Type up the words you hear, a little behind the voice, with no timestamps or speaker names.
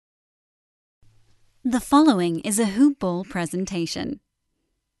The following is a Hoop Ball presentation.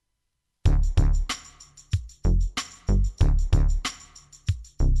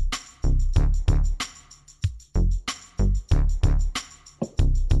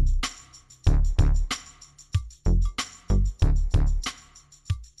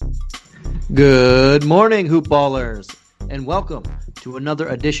 Good morning, Hoop Ballers, and welcome to another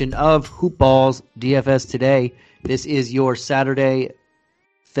edition of Hoop Balls DFS Today. This is your Saturday,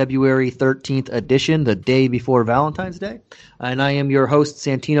 February 13th edition, the day before Valentine's Day. And I am your host,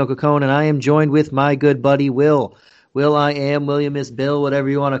 Santino Cocone, and I am joined with my good buddy, Will. William is Bill, whatever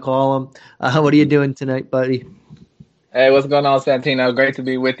you want to call him. What are you doing tonight, buddy? Hey, what's going on, Santino? Great to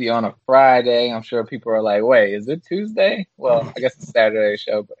be with you on a Friday. I'm sure people are like, wait, is it Tuesday? Well, I guess it's Saturday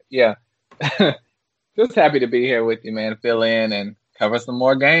show, but yeah. Just happy to be here with you, man. Fill in and cover some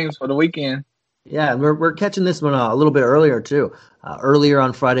more games for the weekend. Yeah, and we're catching this one a little bit earlier, too. Earlier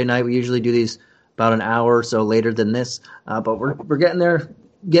on Friday night, we usually do these about an hour or so later than this, but we're getting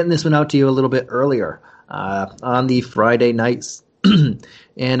this one out to you a little bit earlier on the Friday nights.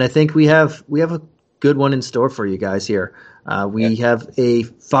 And I think we have a good one in store for you guys here. We have a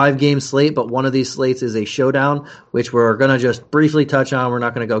 5-game slate, but one of these slates is a showdown, which we're going to just briefly touch on. We're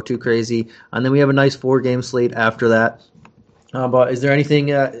not going to go too crazy. And then we have a nice 4-game slate after that. But is there anything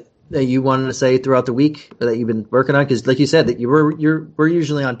that you wanted to say throughout the week that you've been working on? Because like you said, that we're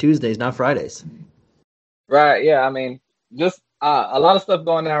usually on Tuesdays, not Fridays. Right, yeah. I mean, just a lot of stuff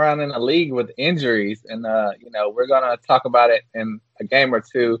going around in the league with injuries. And, we're going to talk about it in a game or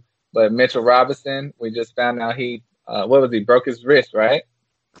two. But Mitchell Robinson, we just found out he broke his wrist, right?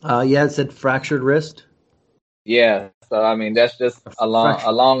 Yeah, it said fractured wrist. Yeah, so I mean that's just a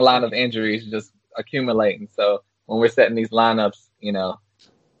long line of injuries just accumulating. So when we're setting these lineups,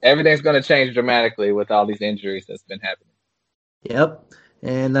 everything's going to change dramatically with all these injuries that's been happening. Yep,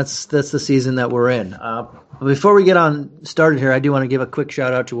 and that's the season that we're in. Before we get on started here, I do want to give a quick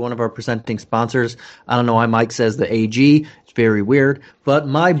shout out to one of our presenting sponsors. I don't know why Mike says the AG. It's very weird, but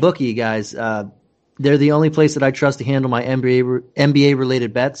MyBookie, guys. They're the only place that I trust to handle my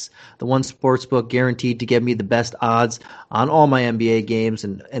NBA-related bets. The one sportsbook guaranteed to give me the best odds on all my NBA games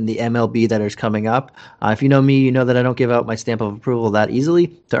and the MLB that is coming up. If you know me, you know that I don't give out my stamp of approval that easily.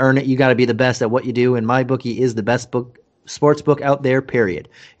 To earn it, you got to be the best at what you do, and MyBookie is the best sportsbook out there, period.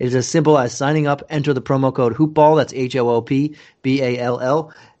 It is as simple as signing up, enter the promo code HoopBall, that's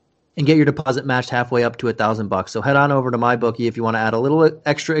HOOPBALL, and get your deposit matched halfway up to $1,000. So head on over to MyBookie if you want to add a little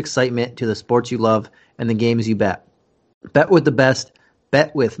extra excitement to the sports you love and the games you bet. Bet with the best.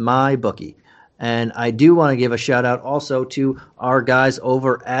 Bet with MyBookie. And I do want to give a shout out also to our guys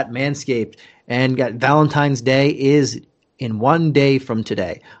over at Manscaped. And Valentine's Day is in 1 day from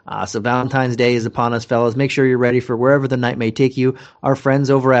today. So Valentine's Day is upon us, fellas. Make sure you're ready for wherever the night may take you. Our friends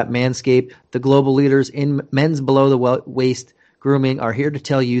over at Manscaped, the global leaders in men's below the waist grooming, are here to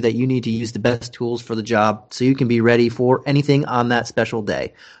tell you that you need to use the best tools for the job so you can be ready for anything on that special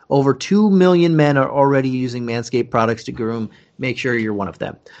day. Over 2 million men are already using Manscaped products to groom. Make sure you're one of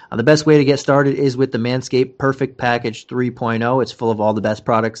them. The best way to get started is with the Manscaped Perfect Package 3.0. It's full of all the best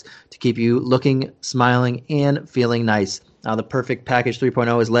products to keep you looking, smiling, and feeling nice. The Perfect Package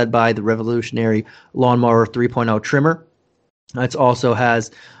 3.0 is led by the revolutionary Lawnmower 3.0 trimmer. It also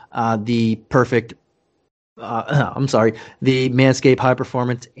has the Manscaped High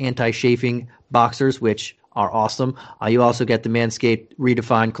Performance Anti-Chafing Boxers, which are awesome. You also get the Manscaped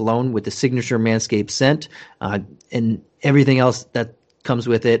Redefined Cologne with the signature Manscaped scent, and everything else that comes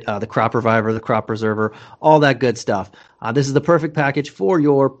with it, the Crop Reviver, the Crop Preserver, all that good stuff. This is the perfect package for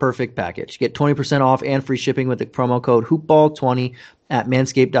your perfect package. Get 20% off and free shipping with the promo code HoopBall20 at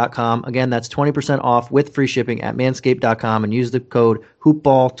manscaped.com. Again, that's 20% off with free shipping at manscaped.com, and use the code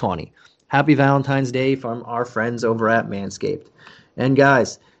HoopBall20. Happy Valentine's Day from our friends over at Manscaped. And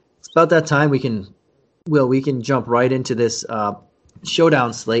guys, it's about that time we can jump right into this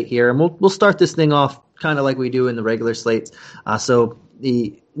showdown slate here, and we'll start this thing off kind of like we do in the regular slates.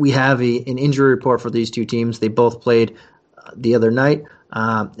 We have an injury report for these two teams. They both played the other night,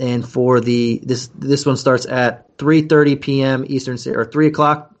 and for this one starts at 3:30 p.m. Eastern or 3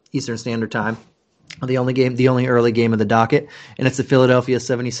 o'clock Eastern Standard Time. The only early game of the docket, and it's the Philadelphia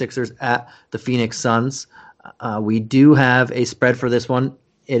 76ers at the Phoenix Suns. We do have a spread for this one.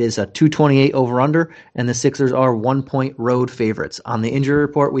 It is a 228 over-under, and the Sixers are 1-point road favorites. On the injury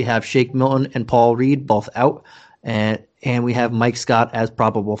report, we have Shake Milton and Paul Reed both out, and we have Mike Scott as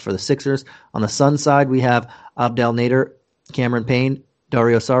probable for the Sixers. On the Suns side, we have Abdel Nader, Cameron Payne,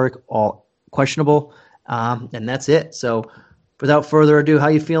 Dario Saric, all questionable, and that's it. So without further ado, how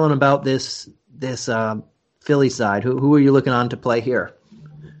are you feeling about this Philly side? Who are you looking on to play here?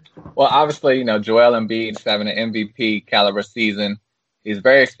 Well, obviously, Joel Embiid's having an MVP caliber season. He's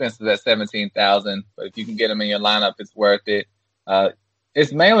very expensive at 17,000, but if you can get him in your lineup, it's worth it.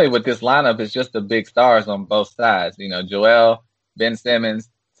 It's mainly with this lineup, it's just the big stars on both sides. Joel, Ben Simmons,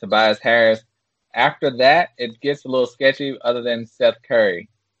 Tobias Harris. After that, it gets a little sketchy other than Seth Curry.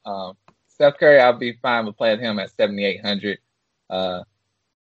 Seth Curry, I'll be fine with playing him at 7,800.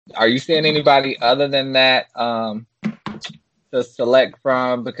 Are you seeing anybody other than that to select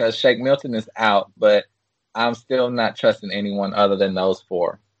from? Because Shake Milton is out, but I'm still not trusting anyone other than those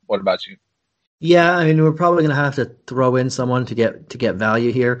four. What about you? Yeah, I mean, we're probably going to have to throw in someone to get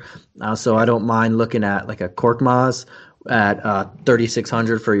value here. So I don't mind looking at like a Korkmaz at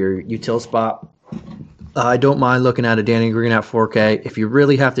 3,600 for your util spot. I don't mind looking at a Danny Green at 4K. If you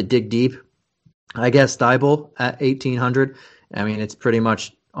really have to dig deep, I guess Thibault at 1,800. I mean, it's pretty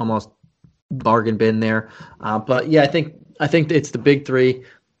much almost bargain bin there. But yeah, I think it's the big three,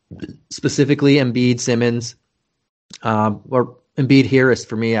 specifically Embiid, Simmons, or Embiid, Harris.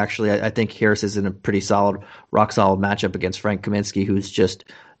 For me, actually, I think Harris is in a pretty rock solid matchup against Frank Kaminsky, who's just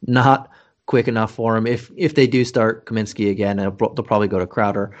not quick enough for him. If they do start Kaminsky again, they'll probably go to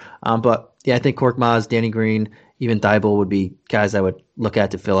Crowder. But yeah, I think Korkmaz, Danny Green, even Thibault would be guys I would look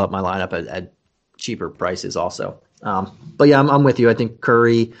at to fill up my lineup at cheaper prices also. But yeah, I'm with you. I think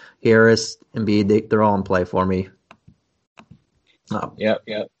Curry, Harris, Embiid, they're all in play for me. Yep.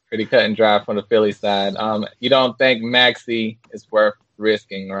 Pretty cut and dry from the Philly side. You don't think Maxey is worth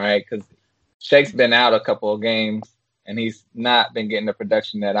risking, right? Because Shake's been out a couple of games, and he's not been getting the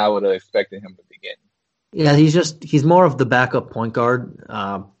production that I would have expected him to be getting. Yeah, he's more of the backup point guard.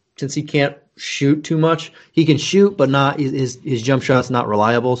 Since he can't shoot too much, he can shoot, but not his jump shot's not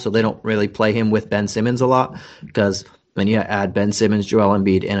reliable, so they don't really play him with Ben Simmons a lot, because when you add Ben Simmons, Joel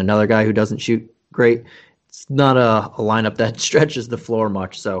Embiid, and another guy who doesn't shoot great, it's not a lineup that stretches the floor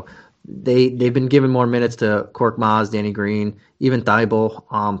much. So they've been giving more minutes to Korkmaz, Danny Green, even Thibault.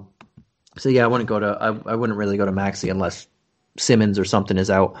 So yeah, I wouldn't really go to Maxey unless Simmons or something is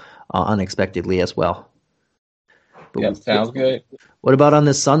out unexpectedly as well. But sounds good. What about on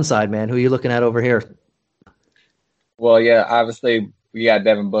this Sun side, man? Who are you looking at over here? Well, yeah, obviously we got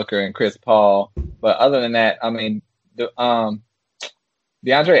Devin Booker and Chris Paul, but other than that, I mean, DeAndre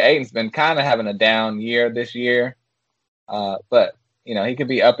Ayton's been kind of having a down year this year, but he could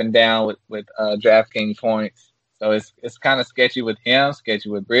be up and down with DraftKings points. So it's kind of sketchy with him, sketchy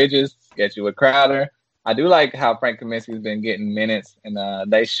with Bridges, sketchy with Crowder. I do like how Frank Kaminsky's been getting minutes,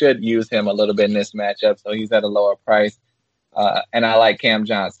 and they should use him a little bit in this matchup, so he's at a lower price. And I like Cam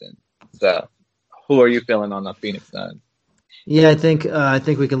Johnson. So who are you feeling on the Phoenix Suns? Yeah, I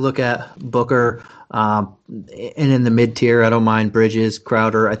think we can look at Booker, and in the mid tier, I don't mind Bridges,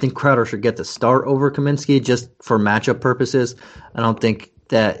 Crowder. I think Crowder should get the start over Kaminsky just for matchup purposes. I don't think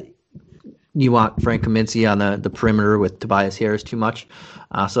that you want Frank Kaminsky on the perimeter with Tobias Harris too much,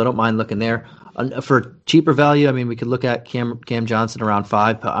 so I don't mind looking there. For cheaper value, I mean, we could look at Cam Johnson around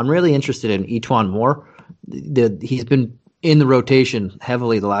 5. But I'm really interested in E'Twaun Moore. He's been in the rotation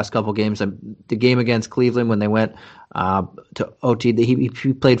heavily the last couple games. The game against Cleveland when they went to OT,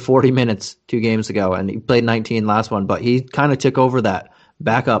 he played 40 minutes 2 games ago, and he played 19 last one. But he kind of took over that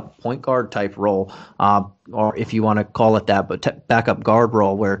backup point guard type role, or if you want to call it that, but backup guard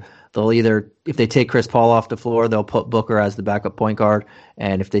role, where they'll either, if they take Chris Paul off the floor, they'll put Booker as the backup point guard,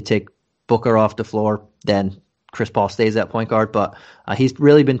 and if they take Booker off the floor, then Chris Paul stays at point guard. But he's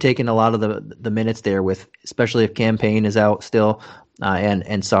really been taking a lot of the minutes there, with especially if Cam Payne is out still, and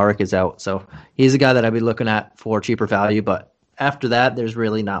Saric is out. So he's a guy that I'd be looking at for cheaper value. But after that, there's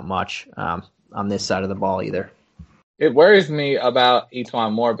really not much on this side of the ball either. It worries me about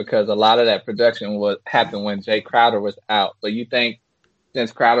E'Twaun Moore because a lot of that production happened when Jay Crowder was out. But you think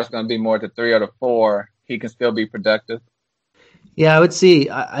since Crowder's going to be more to 3 or to 4, he can still be productive? Yeah, I would see.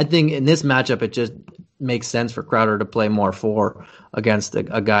 I think in this matchup, it just makes sense for Crowder to play more 4 against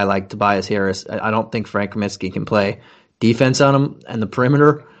a guy like Tobias Harris. I don't think Frank Kaminsky can play defense on him and the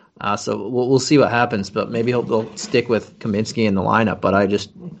perimeter. So we'll see what happens. But maybe they'll stick with Kaminsky in the lineup. But I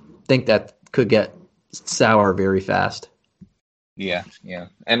just think that could get sour very fast. Yeah.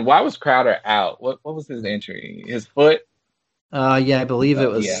 And why was Crowder out? What was his injury? His foot? Yeah, I believe it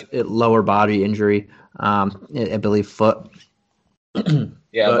was a lower body injury. I believe foot.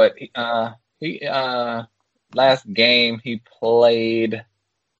 Yeah, but he last game he played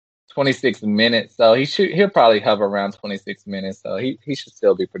 26 minutes, so he'll probably hover around 26 minutes, so he should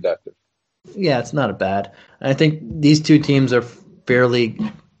still be productive. Yeah, it's not a bad. I think these two teams are fairly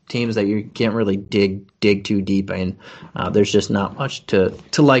teams that you can't really dig too deep in. There's just not much to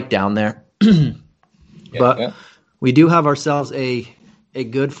like down there. But we do have ourselves a a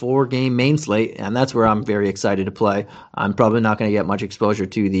good 4-game main slate, and that's where I'm very excited to play. I'm probably not going to get much exposure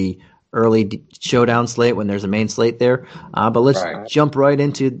to the early showdown slate when there's a main slate there. But let's jump right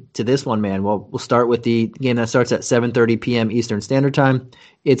into this one, man. Well, we'll start with the game that starts at 7:30 p.m. Eastern Standard Time.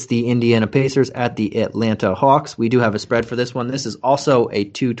 It's the Indiana Pacers at the Atlanta Hawks. We do have a spread for this one. This is also a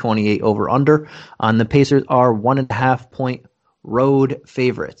 228 over-under. The Pacers are 1.5-point road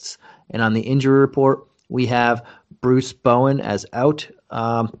favorites. And on the injury report, we have Bruce Bowen as out,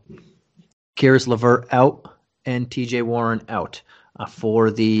 Caris LeVert out, and TJ Warren out. For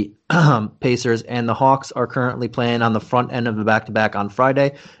the Pacers, and the Hawks are currently playing on the front end of the back-to-back on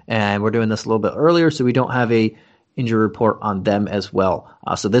Friday, and we're doing this a little bit earlier, so we don't have a injury report on them as well.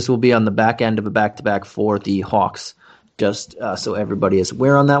 So this will be on the back end of a back-to-back for the Hawks, just so everybody is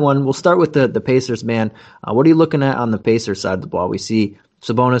aware on that one. We'll start with the Pacers, man. What are you looking at on the Pacers side of the ball? We see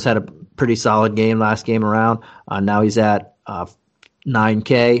Sabonis had a pretty solid game last game around. Now he's at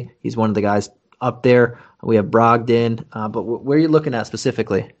 9K. He's one of the guys up there. We have Brogdon, but where are you looking at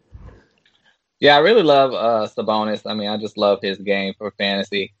specifically? Yeah, I really love Sabonis. I mean, I just love his game for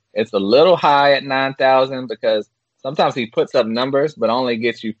fantasy. It's a little high at 9,000 because sometimes he puts up numbers, but only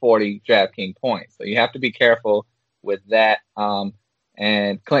gets you 40 DraftKings points. So you have to be careful with that.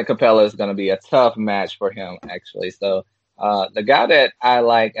 And Clint Capella is going to be a tough match for him, actually. So the guy that I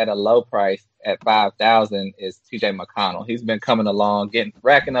like at a low price at 5,000 is TJ McConnell. He's been coming along,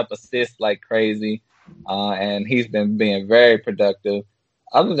 racking up assists like crazy. And he's been being very productive.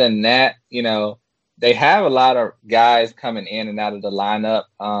 Other than that, they have a lot of guys coming in and out of the lineup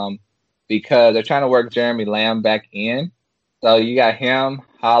because they're trying to work Jeremy Lamb back in. So you got him,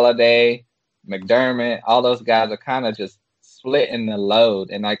 Holiday, McDermott, all those guys are kind of just splitting the load.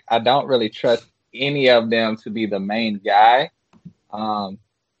 And I don't really trust any of them to be the main guy.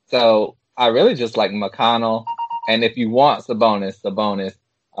 So I really just like McConnell. And if you want Sabonis.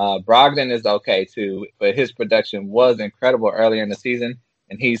 Brogdon is okay too, but his production was incredible earlier in the season,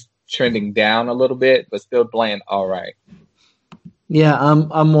 and he's trending down a little bit, but still playing all right. Yeah,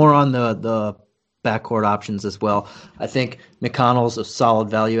 I'm more on the backcourt options as well. I think McConnell's a solid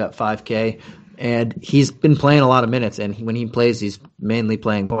value at 5K, and he's been playing a lot of minutes, and when he plays, he's mainly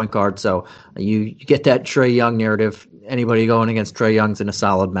playing point guard, so you get that Trae Young narrative. Anybody going against Trae Young's in a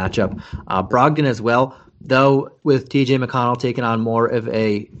solid matchup. Brogdon as well. Though with TJ McConnell taking on more of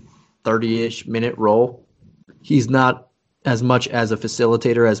a 30-ish minute role, he's not as much as a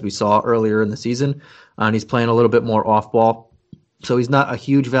facilitator as we saw earlier in the season. And he's playing a little bit more off-ball. So he's not a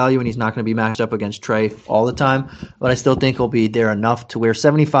huge value, and he's not going to be matched up against Trae all the time. But I still think he'll be there enough to where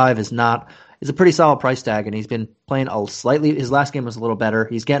 75 is a pretty solid price tag, and he's been playing his last game was a little better.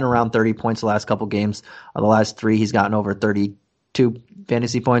 He's getting around 30 points the last couple games. The last 3, he's gotten over 32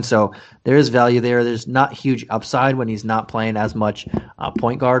 fantasy points, so there is value there. There's not huge upside when he's not playing as much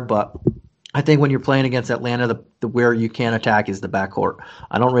point guard, but I think when you're playing against Atlanta, the where you can attack is the backcourt.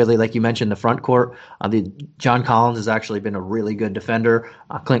 I don't really, like you mentioned, the front court. John Collins has actually been a really good defender.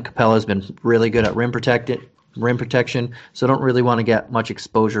 Clint Capella has been really good at rim protection, so I don't really want to get much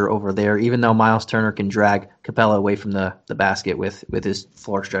exposure over there, even though Miles Turner can drag Capella away from the basket with his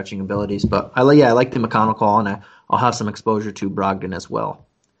floor stretching abilities. But I like the McConnell call, and I'll have some exposure to Brogdon as well.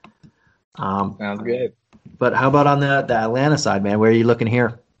 Sounds good. But how about on the Atlanta side, man? Where are you looking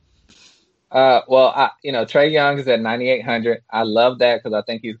here? Trae Young is at 9,800. I love that because I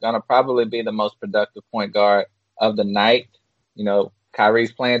think he's going to probably be the most productive point guard of the night.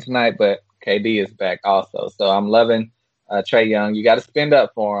 Kyrie's playing tonight, but KD is back also. So I'm loving Trae Young. You got to spend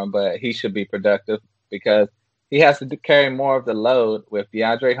up for him, but he should be productive because he has to carry more of the load with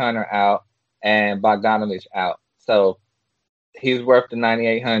DeAndre Hunter out and Bogdanovich out. So he's worth the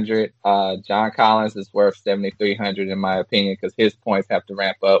 9,800. John Collins is worth 7,300 in my opinion because his points have to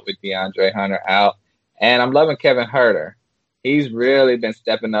ramp up with DeAndre Hunter out. And I'm loving Kevin Huerter. He's really been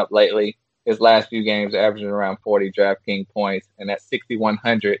stepping up lately. His last few games averaging around 40 DraftKings points, and at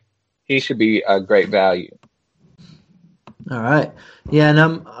 6,100, he should be a great value. All right. Yeah, and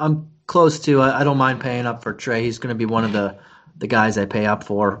I'm close to. I don't mind paying up for Trae. He's going to be one of the guys I pay up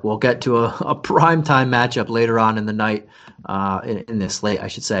for. We'll get to a prime time matchup later on in the night, in this slate, I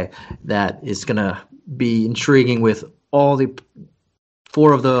should say, that is going to be intriguing with all the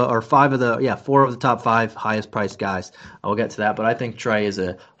four of the top 5 highest priced guys. We'll get to that, but I think Trae is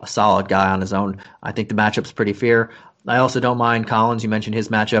a solid guy on his own. I think the matchup's pretty fair. I also don't mind Collins. You mentioned his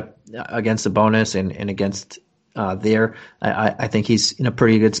matchup against Sabonis and against there. I think he's in a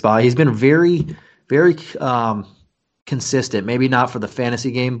pretty good spot. He's been very, very consistent. Maybe not for the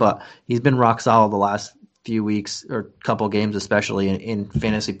fantasy game, but he's been rock solid the last few weeks or couple games, especially in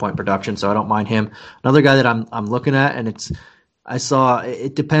fantasy point production. So I don't mind him. Another guy that I'm looking at, and I saw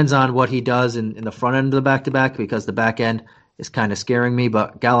it depends on what he does in the front end of the back-to-back because the back end is kind of scaring me.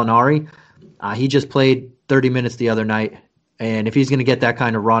 But Gallinari, he just played 30 minutes the other night. And if he's going to get that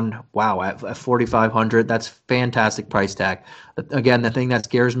kind of run, wow, at 4,500, that's fantastic price tag. Again, the thing that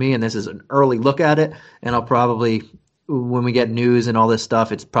scares me, and this is an early look at it, and I'll probably, when we get news and all this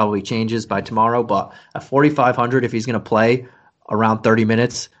stuff, it's probably changes by tomorrow. But at 4,500, if he's going to play around 30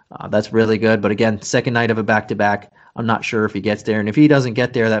 minutes, that's really good. But again, second night of a back-to-back, I'm not sure if he gets there. And if he doesn't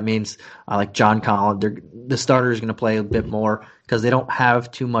get there, that means like John Collins, the starter is going to play a bit more because they don't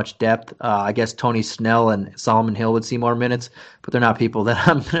have too much depth. I guess Tony Snell and Solomon Hill would see more minutes, but they're not people that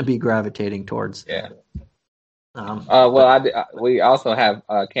I'm going to be gravitating towards. Yeah. Well, we also have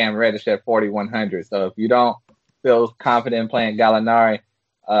Cam Reddish at 4,100. So if you don't feel confident playing Gallinari,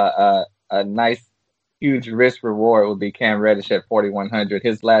 a nice huge risk reward would be Cam Reddish at 4,100.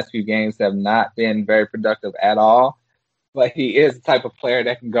 His last few games have not been very productive at all, but he is the type of player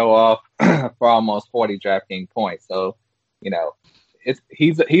that can go off for almost 40 DraftKings points. So,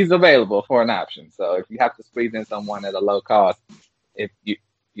 he's available for an option. So if you have to squeeze in someone at a low cost, if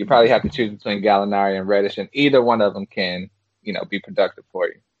you probably have to choose between Gallinari and Reddish, and either one of them can, be productive for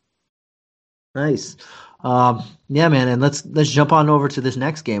you. Nice. Yeah, man, and let's jump on over to this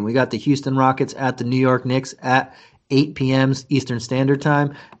next game. We got the Houston Rockets at the New York Knicks at 8 p.m. Eastern Standard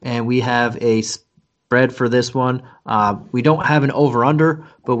Time, and we have a spread for this one. We don't have an over-under,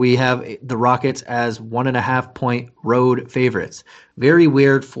 but we have the Rockets as 1.5-point road favorites. Very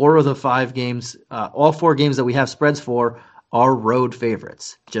weird. 4 of the 5 games, all 4 games that we have spreads for are road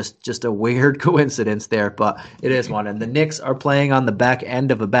favorites. Just a weird coincidence there, but it is one. And the Knicks are playing on the back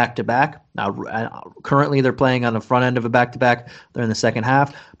end of a back-to-back. Now, currently they're playing on the front end of a back-to-back. They're in the second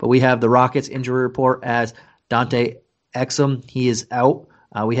half. But we have the Rockets injury report as Dante Exum. He is out.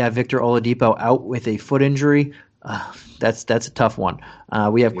 We have Victor Oladipo out with a foot injury. That's a tough one.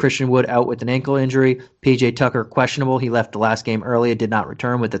 We have Christian Wood out with an ankle injury. PJ Tucker questionable. He left the last game early and did not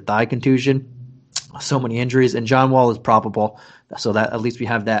return with a thigh contusion. So many injuries, and John Wall is probable, so that at least we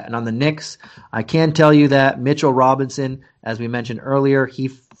have that. And on the Knicks, I can tell you that Mitchell Robinson, as we mentioned earlier, he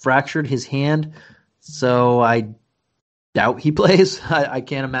fractured his hand, so I doubt he plays. I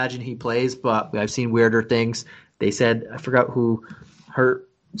can't imagine he plays, but I've seen weirder things. They said, I forgot who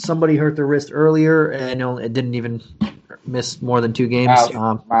somebody hurt their wrist earlier, and it didn't even miss more than 2 games.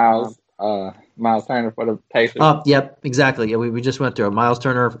 Miles Turner for the Pacers. Yep, exactly. Yeah, we just went through it. Miles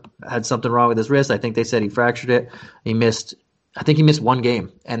Turner had something wrong with his wrist. I think they said he fractured it. I think he missed 1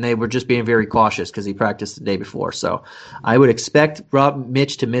 game, and they were just being very cautious because he practiced the day before. So I would expect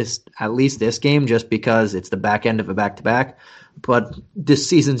Mitch to miss at least this game just because it's the back end of a back-to-back. But this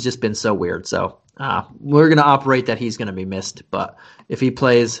season's just been so weird. So we're going to operate that he's going to be missed. But if he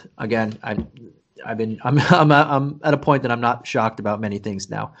plays, again, I'm at a point that I'm not shocked about many things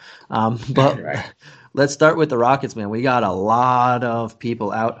now. But right. Let's start with the Rockets, man. We got a lot of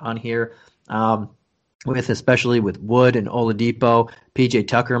people out on here, especially with Wood and Oladipo. PJ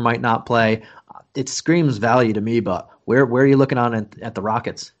Tucker might not play. It screams value to me, but where are you looking on at the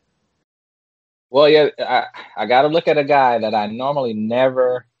Rockets? Well, yeah, I got to look at a guy that I normally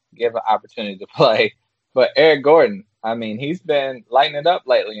never give an opportunity to play, but Eric Gordon. I mean, he's been lighting it up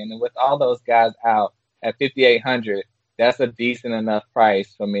lately, and with all those guys out at 5,800, that's a decent enough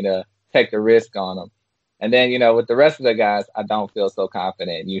price for me to take the risk on them. And then, with the rest of the guys, I don't feel so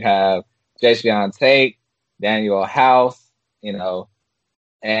confident. You have Jae'Sean Tate, Daniel House,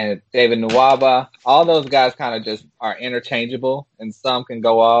 and David Nwaba. All those guys kind of just are interchangeable, and some can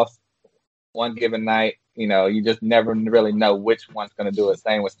go off one given night. You just never really know which one's going to do it.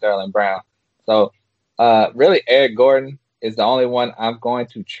 Same with Sterling Brown. So, really, Eric Gordon is the only one I'm going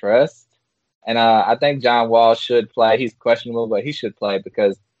to trust. And I think John Wall should play. He's questionable, but he should play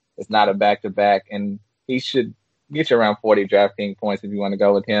because it's not a back-to-back. And he should get you around 40 DraftKings points if you want to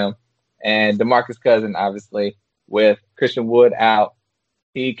go with him. And DeMarcus Cousins, obviously, with Christian Wood out,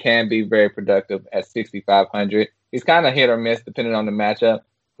 he can be very productive at 6,500. He's kind of hit or miss depending on the matchup.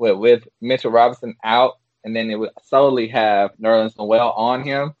 With Mitchell Robinson out, and then it would solely have Nerlens Noel on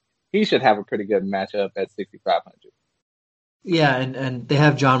him, he should have a pretty good matchup at 6,500. Yeah, and they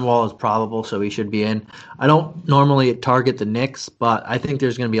have John Wall as probable, so he should be in. I don't normally target the Knicks, but I think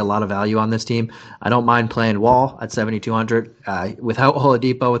there's going to be a lot of value on this team. I don't mind playing Wall at 7,200. Without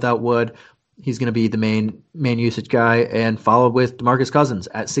Oladipo, without Wood, he's going to be the main usage guy, and followed with DeMarcus Cousins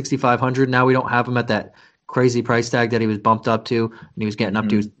at 6,500. Now we don't have him at that crazy price tag that he was bumped up to, and he was getting up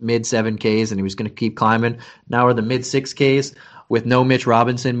to mid 7Ks, and he was going to keep climbing. Now we're the mid 6Ks with no Mitch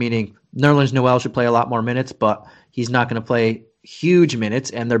Robinson, meaning Nerlens Noel should play a lot more minutes, but he's not going to play huge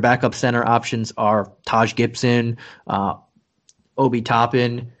minutes, and their backup center options are Taj Gibson, Obi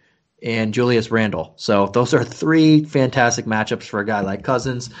Toppin, and Julius Randle. So those are three fantastic matchups for a guy like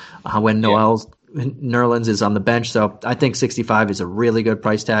Cousins when Nerlens is on the bench. So I think 65 is a really good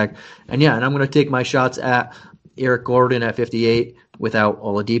price tag. And I'm going to take my shots at Eric Gordon at 58 without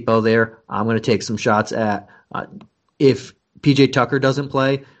Oladipo there. I'm going to take some shots at if PJ Tucker doesn't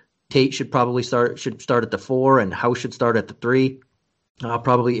play, Tate should start at the 4 and House should start at the 3.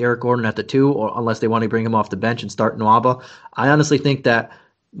 Probably Eric Gordon at the 2, or unless they want to bring him off the bench and start Nwaba. I honestly think that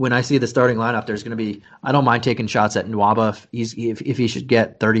when I see the starting lineup, there's going to be. I don't mind taking shots at Nwaba if he should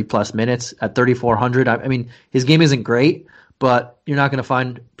get 30 plus minutes at 3,400. I mean, his game isn't great, but you're not going to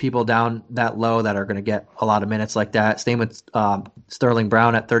find people down that low that are going to get a lot of minutes like that. Same with Sterling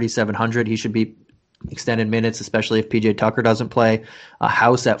Brown at 3,700. He should be extended minutes, especially if PJ Tucker doesn't play.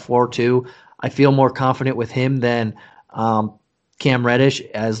 House at 4.2. I feel more confident with him than Cam Reddish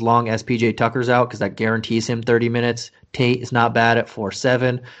as long as PJ Tucker's out because that guarantees him 30 minutes. Tate is not bad at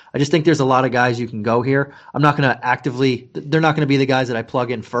 4.7. I just think there's a lot of guys you can go here. I'm not going to they're not going to be the guys that I plug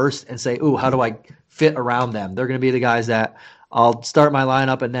in first and say, ooh, how do I fit around them? They're going to be the guys that I'll start my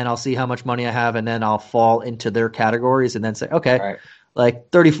lineup and then I'll see how much money I have and then I'll fall into their categories and then say, okay, right.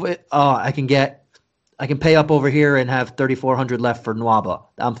 Like 30, I can pay up over here and have 3,400 left for Nwaba.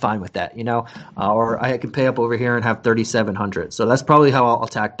 I'm fine with that, or I can pay up over here and have 3,700. So that's probably how I'll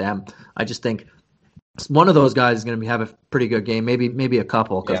attack them. I just think one of those guys is going to have a pretty good game, maybe a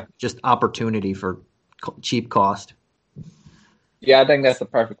couple, because just opportunity for cheap cost. Yeah, I think that's the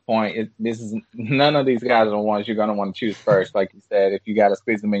perfect point. None of these guys are the ones you're going to want to choose first, like you said, if you got to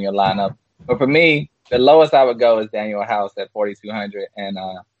squeeze them in your lineup. But for me, the lowest I would go is Daniel House at 4,200 and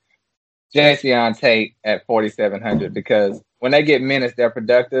Jason Tate at 4,700 because when they get minutes, they're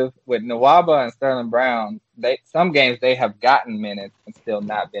productive. With Nwaba and Sterling Brown, some games they have gotten minutes and still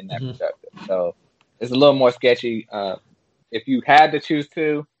not been that productive. So it's a little more sketchy. If you had to choose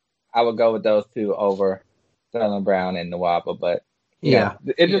two, I would go with those two over Sterling Brown and Nwaba. But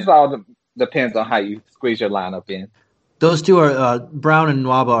it just all depends on how you squeeze your lineup in. Those two are Brown and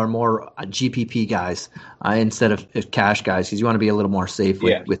Nwaba are more GPP guys instead of cash guys because you want to be a little more safe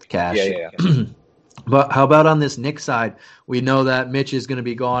with cash. Yeah. But how about on this Knicks side? We know that Mitch is going to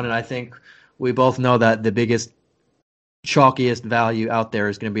be gone, and I think we both know that the biggest, chalkiest value out there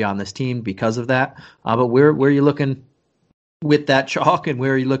is going to be on this team because of that. But where are you looking with that chalk, and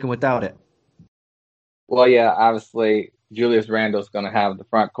where are you looking without it? Well, obviously Julius Randle's going to have the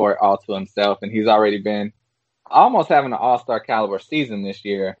front court all to himself, and he's already been almost having an all-star caliber season this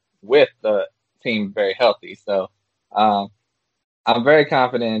year with the team very healthy. So I'm very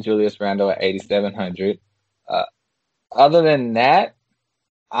confident in Julius Randle at 8,700. Other than that,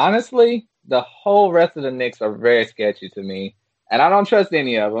 honestly, the whole rest of the Knicks are very sketchy to me, and I don't trust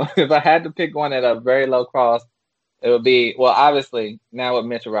any of them. If I had to pick one at a very low cost, it would be, obviously, now with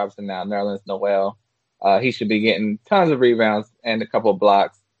Mitchell Robinson now, Nerlens Noel, he should be getting tons of rebounds and a couple of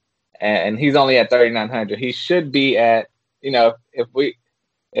blocks. And he's only at 3,900. He should be at, if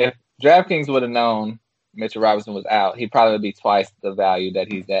DraftKings would have known Mitchell Robinson was out, he'd probably be twice the value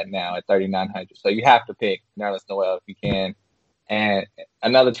that he's at now at 3,900. So you have to pick Nerlens Noel if you can. And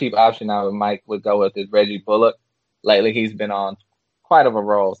another cheap option I would go with is Reggie Bullock. Lately, he's been on quite of a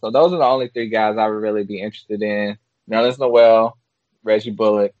roll. So those are the only three guys I would really be interested in: Nerlens Noel, Reggie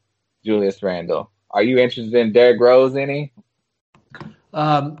Bullock, Julius Randle. Are you interested in Derrick Rose any?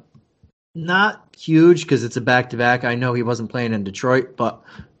 Not huge because it's a back-to-back. I know he wasn't playing in Detroit, but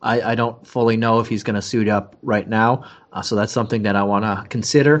I don't fully know if he's going to suit up right now. So that's something that I want to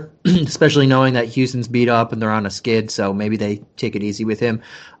consider, especially knowing that Houston's beat up and they're on a skid, so maybe they take it easy with him.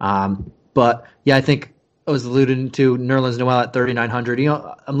 But I think I was alluding to Nerlens Noel at 3,900.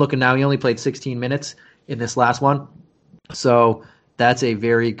 I'm looking now. He only played 16 minutes in this last one, so that's a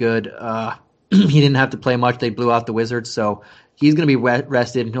very good he didn't have to play much. They blew out the Wizards, so he's going to be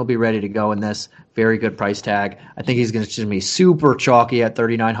rested, and he'll be ready to go in this. Very good price tag. I think he's going to be super chalky at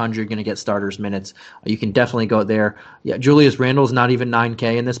 3,900, going to get starters minutes. You can definitely go there. Yeah, Julius Randle's not even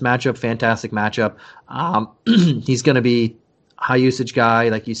 9K in this matchup. Fantastic matchup. He's going to be high-usage guy,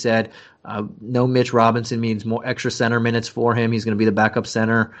 like you said. No Mitch Robinson means more extra center minutes for him. He's going to be the backup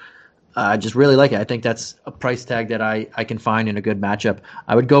center. I just really like it. I think that's a price tag that I can find in a good matchup.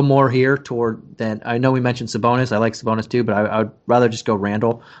 I would go more here than I know we mentioned Sabonis. I like Sabonis too, but I would rather just go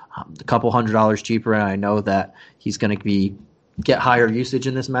Randle, a couple $100 cheaper, and I know that he's going to get higher usage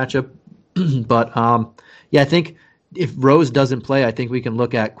in this matchup. But I think if Rose doesn't play, I think we can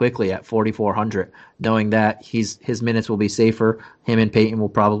look at quickly at 4,400, knowing that his minutes will be safer. Him and Peyton will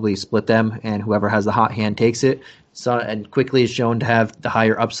probably split them, and whoever has the hot hand takes it. So, and Quickly is shown to have the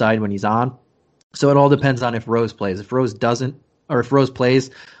higher upside when he's on. So it all depends on if Rose plays. If Rose doesn't if Rose plays,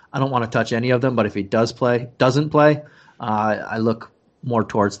 I don't want to touch any of them. But if he doesn't play, I look more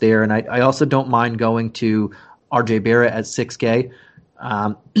towards there. And I also don't mind going to R.J. Barrett at 6K.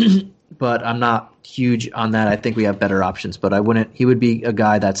 But I'm not huge on that. I think we have better options. But he would be a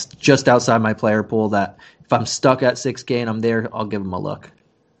guy that's just outside my player pool that if I'm stuck at 6K and I'm there, I'll give him a look.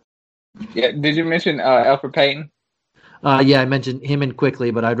 Yeah. Did you mention Elfrid Payton? Yeah, I mentioned him and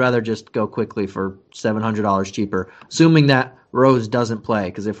Quickly, but I'd rather just go Quickly for $700 cheaper, assuming that Rose doesn't play.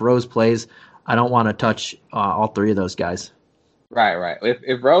 Because if Rose plays, I don't want to touch all three of those guys. Right.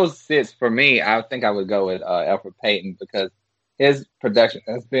 If Rose sits for me, I think I would go with Elfrid Payton because his production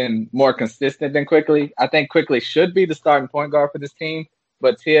has been more consistent than Quickly. I think Quickly should be the starting point guard for this team,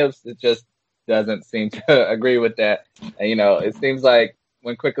 but Tibbs just doesn't seem to agree with that. And, it seems like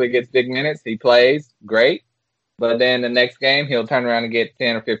when Quickly gets big minutes, he plays great. But then the next game, he'll turn around and get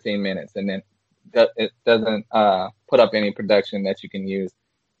 10 or 15 minutes, and then it doesn't put up any production that you can use.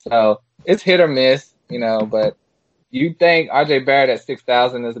 So it's hit or miss, but you think R.J. Barrett at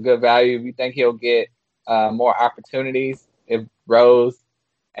 6,000 is a good value. You think he'll get more opportunities if Rose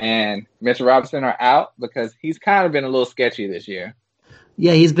and Mitchell Robinson are out? Because he's kind of been a little sketchy this year.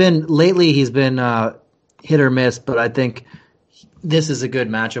 Yeah, he's been hit or miss, but I think this is a good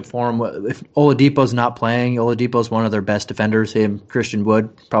matchup for him. If Oladipo's not playing, Oladipo's one of their best defenders. Him, Christian Wood,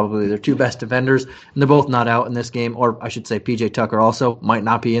 probably their two best defenders, and they're both not out in this game. Or I should say PJ Tucker also might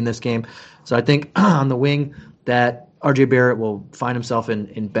not be in this game. So I think on the wing that RJ Barrett will find himself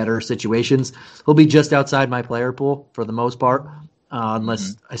in better situations. He'll be just outside my player pool for the most part,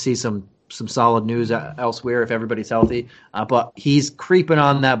 unless I see some solid news elsewhere if everybody's healthy. But he's creeping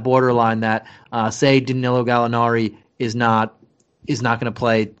on that borderline that, say, Danilo Gallinari is not going to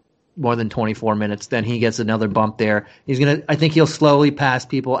play more than 24 minutes. Then he gets another bump there. I think he'll slowly pass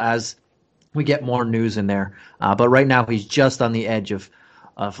people as we get more news in there. But right now he's just on the edge of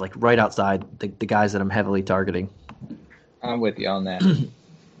like right outside the guys that I'm heavily targeting. I'm with you on that.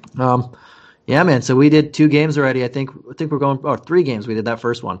 Yeah, man. So we did 2 games already. I think we're going 3 games. We did that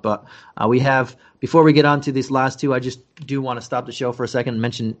first one, but we have, before we get on to these last 2, I just do want to stop the show for a second and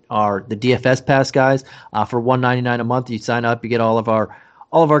mention the DFS Pass guys. For $1.99 a month, you sign up, you get all of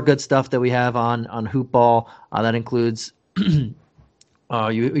our good stuff that we have on Hoopball. That includes you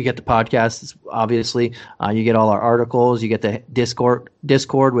get the podcasts, obviously. You get all our articles. You get the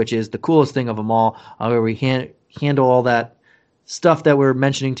Discord, which is the coolest thing of them all, where we handle all that stuff that we're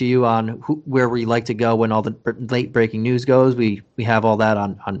mentioning to you on where we like to go when all the late breaking news goes. We have all that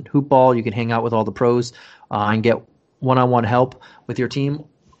on Hoopball. You can hang out with all the pros and get one-on-one help with your team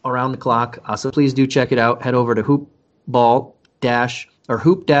around the clock. So please do check it out. Head over to hoop-ball.com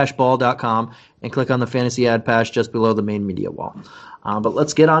and click on the fantasy ad pass just below the main media wall. But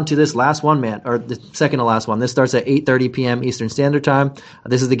let's get on to this last one, man, or the second to last one. This starts at 8:30 p.m. Eastern Standard Time.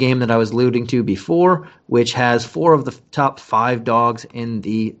 This is the game that I was alluding to before, which has 4 of the top 5 dogs in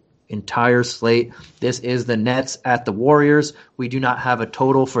the entire slate. This is the Nets at the Warriors. We do not have a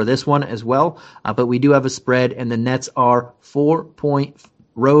total for this one as well, but we do have a spread, and the Nets are 4-point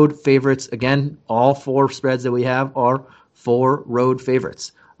road favorites. Again, all 4 spreads that we have are 4 road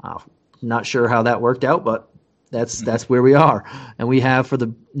favorites. Not sure how that worked out, but that's where we are. And we have, for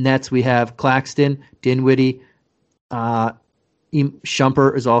the Nets, we have Claxton, Dinwiddie,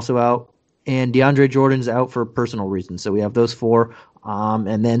 Shumpert is also out, and DeAndre Jordan's out for personal reasons. So we have those 4.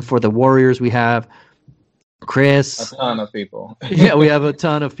 And then for the Warriors, we have Chris. A ton of people. Yeah, we have a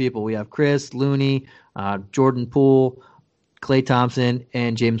ton of people. We have Chris, Looney, Jordan Poole, Klay Thompson,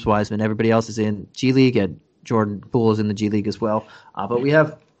 and James Wiseman. Everybody else is in G League, and Jordan Poole is in the G League as well. But we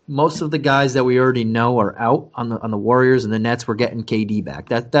have most of the guys that we already know are out on the Warriors, and the Nets, we're getting KD back.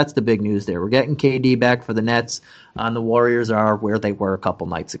 That's the big news there. We're getting KD back for the Nets, and the Warriors are where they were a couple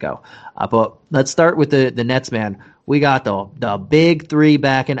nights ago. But let's start with the Nets, man. We got the big 3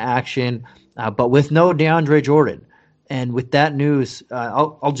 back in action, but with no DeAndre Jordan. And with that news,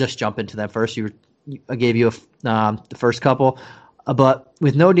 I'll just jump into that first. I gave you the first couple, but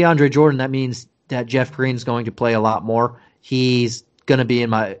with no DeAndre Jordan, that means that Jeff Green's going to play a lot more. He's going to be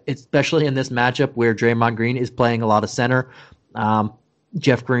especially in this matchup where Draymond Green is playing a lot of center.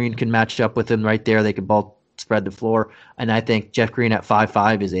 Jeff Green can match up with him right there. They can both spread the floor. And I think Jeff Green at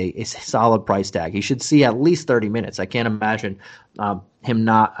 5'5" is a solid price tag. He should see at least 30 minutes. I can't imagine him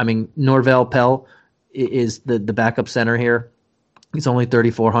not. I mean, Norvel Pelle is the backup center here. He's only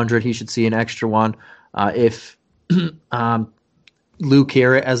 3,400. He should see an extra one. If Lou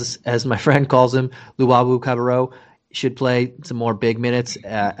Carrot, as my friend calls him, Luwawu Cabarro, should play some more big minutes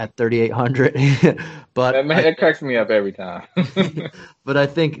at 3,800. But it cracks me up every time. But I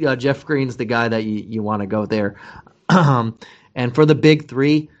think Jeff Green's the guy that you want to go there. And for the big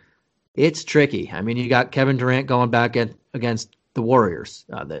three, it's tricky. I mean, you got Kevin Durant going back against the Warriors,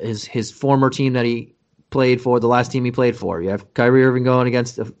 his former team that he played for, the last team he played for. You have Kyrie Irving going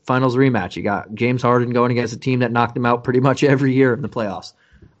against the finals rematch. You got James Harden going against a team that knocked him out pretty much every year in the playoffs.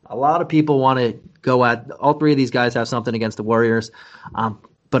 A lot of people want to go at all three of these guys have something against the Warriors,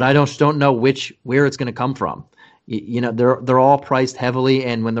 but I don't know where it's going to come from. They're all priced heavily,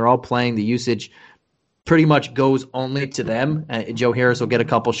 and when they're all playing, the usage pretty much goes only to them. Joe Harris will get a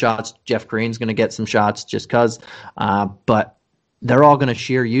couple shots. Jeff Green's going to get some shots just because, but they're all going to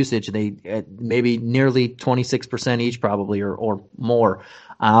share usage. They maybe nearly 26% each, probably or more.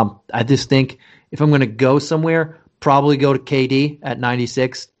 I just think if I'm going to go somewhere, probably go to KD at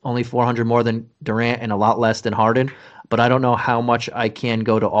 96, only 400 more than Durant and a lot less than Harden. But I don't know how much I can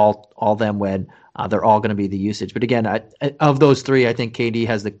go to all them when they're all going to be the usage. But again, of those three, I think KD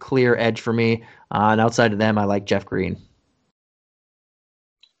has the clear edge for me. And outside of them, I like Jeff Green.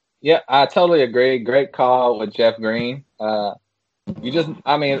 Yeah, I totally agree. Great call with Jeff Green. You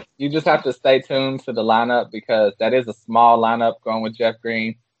just have to stay tuned to the lineup because that is a small lineup going with Jeff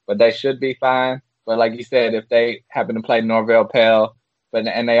Green, but they should be fine. But like you said, if they happen to play Norvell Pell,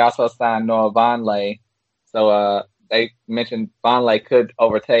 and they also signed Noah Vonleh, so they mentioned Vonleh could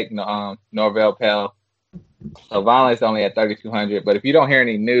overtake Norvell Pell. So Vonleh's only at 3,200. But if you don't hear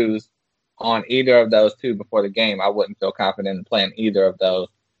any news on either of those two before the game, I wouldn't feel confident in playing either of those.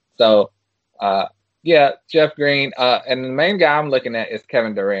 So, yeah, Jeff Green. And the main guy I'm looking at is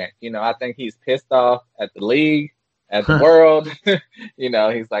Kevin Durant. I think he's pissed off at the league, at the world.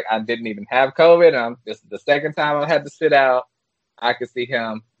 He's like, I didn't even have COVID. This is the second time I've had to sit out. I could see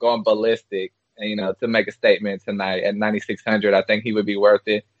him going ballistic, to make a statement tonight at 9,600. I think he would be worth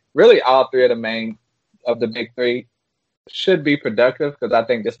it. Really, all three of the big three should be productive because I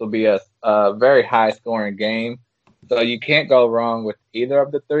think this will be a very high-scoring game. So you can't go wrong with either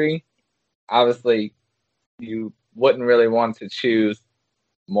of the three. Obviously, you wouldn't really want to choose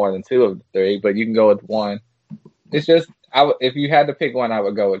more than two of the three, but you can go with one. It's just, if you had to pick one, I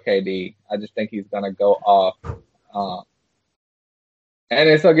would go with KD. I just think he's going to go off. And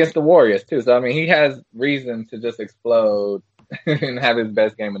it's against the Warriors, too. So, he has reason to just explode and have his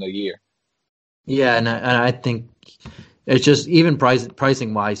best game of the year. Yeah, and I think it's just even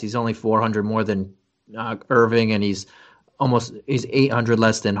pricing-wise, he's only 400 more than Irving, and he's 800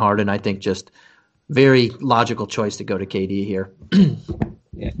 less than Harden. I think just very logical choice to go to KD here.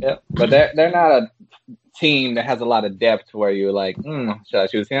 Yeah, but they're not a team that has a lot of depth where you're like, should I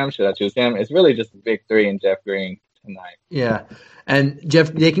choose him? Should I choose him? It's really just the big three and Jeff Green tonight. Yeah, and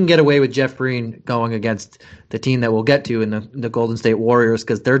they can get away with Jeff Green going against the team that we'll get to in the Golden State Warriors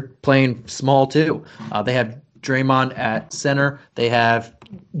because they're playing small too. They have Draymond at center. They have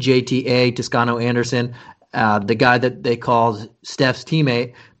JTA, Toscano Anderson, the guy that they called Steph's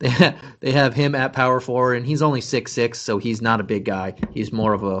teammate. They have him at power forward, and he's only 6'6", so he's not a big guy. He's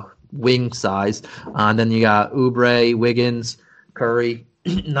more of a wing size. And then you got Oubre, Wiggins, Curry.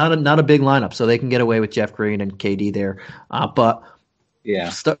 Not a big lineup, so they can get away with Jeff Green and KD there. But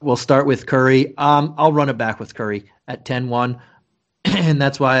yeah, we'll start with Curry. I'll run it back with Curry at 10-1, and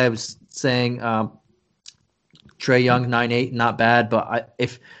that's why I was saying Trae Young 9-8, not bad. But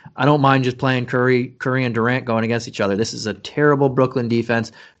I don't mind just playing Curry and Durant going against each other. This is a terrible Brooklyn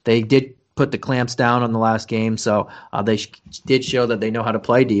defense. They did put the clamps down on the last game, so they did show that they know how to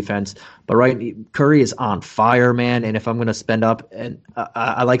play defense. But Curry is on fire, man. And if I'm going to spend up, and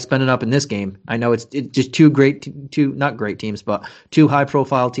I like spending up in this game, I know it's just two not great teams, but two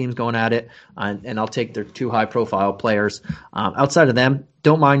high-profile teams going at it, and I'll take their two high-profile players. Outside of them,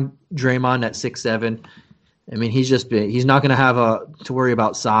 don't mind Draymond at 6'7". He's not going to have to worry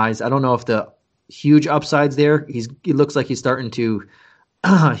about size. I don't know if the huge upside's there. He looks like he's starting to.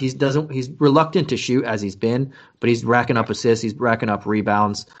 He's reluctant to shoot as he's been, but he's racking up assists. He's racking up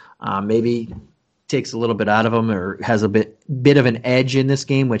rebounds. Maybe takes a little bit out of him or has a bit of an edge in this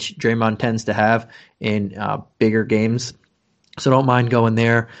game, which Draymond tends to have in bigger games. So don't mind going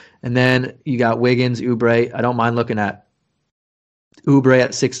there. And then you got Wiggins, Oubre. I don't mind looking at Oubre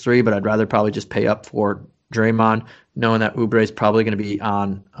at 6'3", but I'd rather probably just pay up for Draymond, knowing that Oubre is probably going to be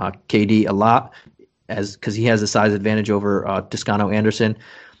on KD a lot, because he has a size advantage over Toscano Anderson.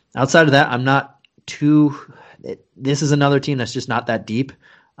 Outside of that, I'm not too. This is another team that's just not that deep.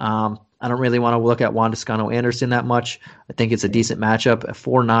 I don't really want to look at Juan Toscano Anderson that much. I think it's a decent matchup. At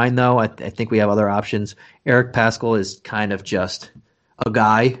 4'9", though, I think we have other options. Eric Paschall is kind of just a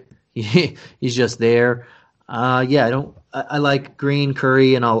guy. He's just there. I like Green,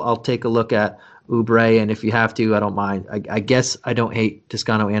 Curry, and I'll take a look at Oubre, and if you have to, I don't mind. I guess I don't hate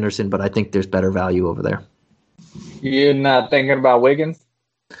Toscano Anderson, but I think there's better value over there. You're not thinking about Wiggins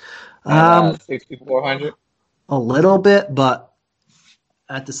at Um, 6,400? a little bit, but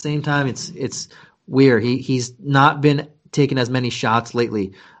at the same time, it's weird. He's not been taking as many shots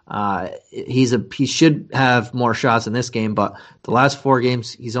lately. He should have more shots in this game, but the last 4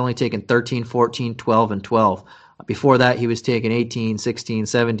 games he's only taken 13, 14, 12, and 12. Before that, he was taking 18, 16,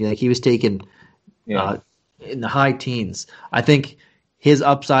 17. Like he was taking in the high teens. I think his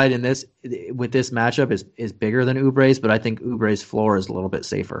upside in this with this matchup is bigger than Oubre's, but I think Oubre's floor is a little bit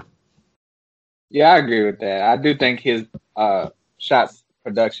safer. Yeah, I agree with that. I do think his shots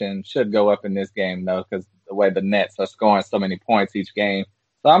production should go up in this game, though, because the way the Nets are scoring so many points each game.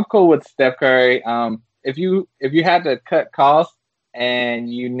 So I'm cool with Steph Curry. If you had to cut costs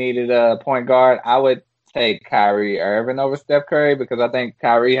and you needed a point guard, I would take Kyrie Irving over Steph Curry because I think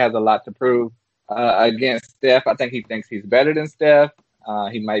Kyrie has a lot to prove against Steph. I think he thinks he's better than Steph.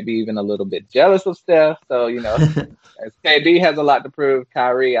 He might be even a little bit jealous of Steph. So, as KD has a lot to prove,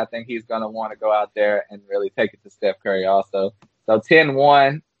 Kyrie, I think he's going to want to go out there and really take it to Steph Curry also. So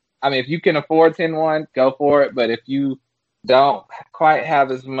 10-1, I mean, if you can afford 10-1, go for it. But if you don't quite have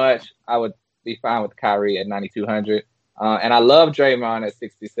as much, I would be fine with Kyrie at 9,200. And I love Draymond at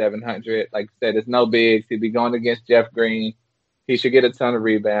 6,700. Like I said, it's no bigs. He'd be going against Jeff Green. He should get a ton of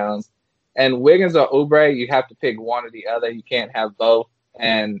rebounds. And Wiggins or Oubre, you have to pick one or the other. You can't have both.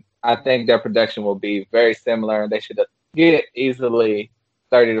 And I think their production will be very similar. They should get easily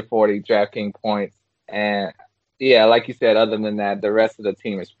 30 to 40 DraftKings points. And, yeah, like you said, other than that, the rest of the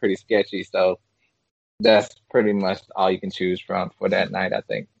team is pretty sketchy. So that's pretty much all you can choose from for that night, I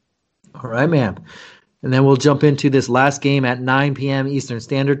think. All right, man. And then we'll jump into this last game at 9 p.m. Eastern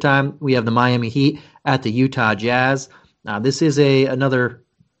Standard Time. We have the Miami Heat at the Utah Jazz. Now, this is another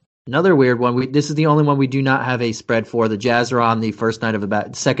weird one. This is the only one we do not have a spread for. The Jazz are on the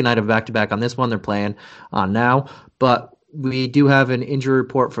second night of back-to-back on this one. They're playing on now. But we do have an injury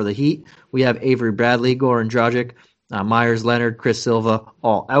report for the Heat. We have Avery Bradley, Goran Dragic, Myers Leonard, Chris Silva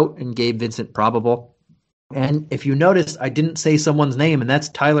all out, and Gabe Vincent probable. And if you noticed, I didn't say someone's name, and that's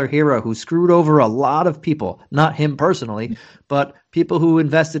Tyler Hero, who screwed over a lot of people. Not him personally, but people who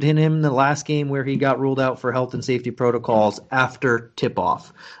invested in him in the last game where he got ruled out for health and safety protocols after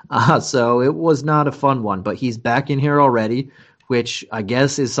tip-off. So it was not a fun one, but he's back in here already, which I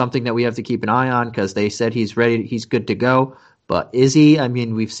guess is something that we have to keep an eye on because they said he's ready, he's good to go. But is he? I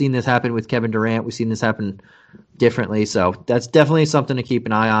mean, we've seen this happen with Kevin Durant. We've seen this happen differently, so that's definitely something to keep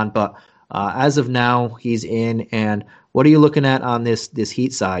an eye on. But as of now, he's in. And what are you looking at on this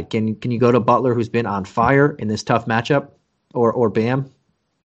Heat side? Can you go to Butler, who's been on fire in this tough matchup, or Bam?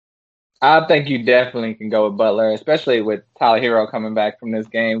 I think you definitely can go with Butler, especially with Tyler Hero coming back from this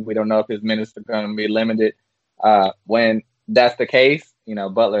game. We don't know if his minutes are going to be limited. When that's the case,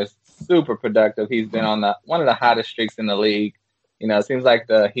 Butler's super productive. He's been on one of the hottest streaks in the league. It seems like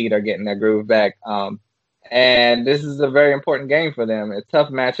the Heat are getting their groove back. And this is a very important game for them. A tough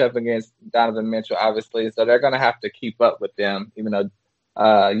matchup against Donovan Mitchell, obviously, so they're going to have to keep up with them, even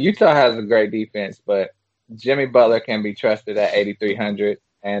though Utah has a great defense, but Jimmy Butler can be trusted at 8,300,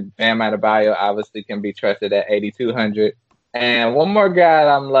 and Bam Adebayo obviously can be trusted at 8,200. And one more guy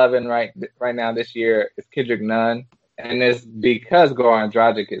I'm loving right now this year is Kendrick Nunn, and it's because Goran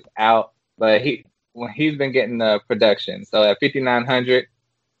Dragic is out, but he's been getting the production. So at 5,900,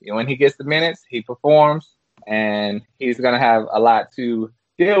 when he gets the minutes, he performs, and he's going to have a lot to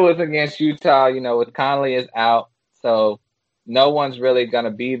deal with against Utah. With Conley is out, so no one's really going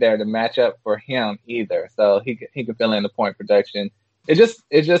to be there to match up for him either. So he can fill in the point production. It's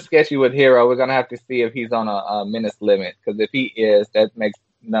just sketchy with Hero. We're going to have to see if he's on a minutes limit, because if he is, that makes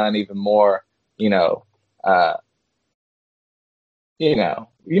Nunn even more, you know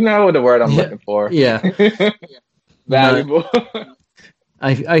the word I'm looking for. Yeah. Valuable.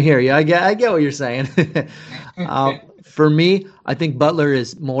 I hear you. I get what you're saying. For me, I think Butler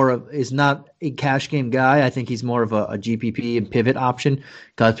is not a cash game guy. I think he's more of a GPP and pivot option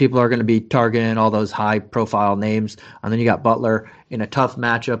because people are going to be targeting all those high profile names. And then you got Butler in a tough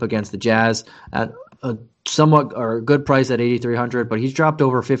matchup against the Jazz at a good price at 8,300, but he's dropped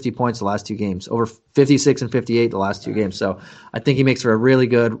over 50 points the last 2 games, over 56 and 58 the last 2 games. So I think he makes for a really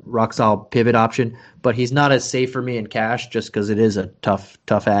good rock solid pivot option, but he's not as safe for me in cash just because it is a tough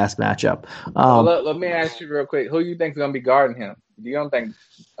ass matchup. Let me ask you real quick, who do you think is going to be guarding him? You don't think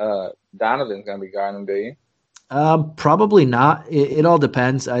Donovan's going to be guarding him, do you? Probably not. It all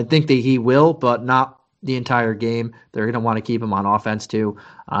depends. I think that he will, but not the entire game. They're going to want to keep him on offense too.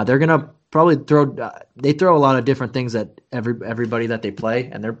 They're going to probably throw a lot of different things at everybody that they play,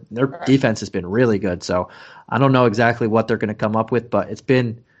 and their defense has been really good. So I don't know exactly what they're going to come up with, but it's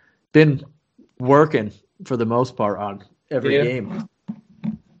been working for the most part on every game.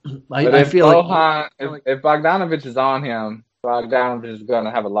 I feel like if Bogdanovich is on him, Bogdanovich is going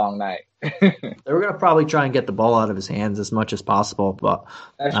to have a long night. They're going to probably try and get the ball out of his hands as much as possible, but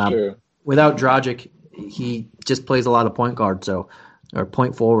that's true. Without Dragic, he just plays a lot of point guard, or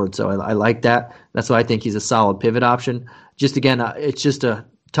point forward. So I like that. That's why I think he's a solid pivot option. Just again, it's just a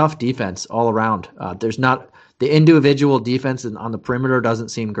tough defense all around. There's not the individual defense on the perimeter doesn't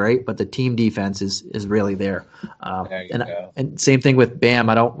seem great, but the team defense is really there. And same thing with Bam.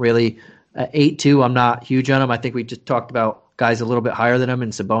 I don't really 8-2. I'm not huge on him. I think we just talked about guys a little bit higher than him in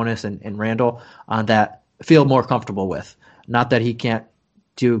Sabonis and Randall that I feel more comfortable with. Not that he can't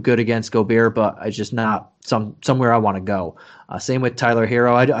do good against Gobert, but it's just not somewhere I want to go. Same with Tyler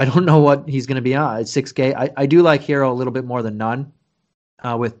Hero. I don't know what he's going to be on. It's 6K. I do like Hero a little bit more than Nunn.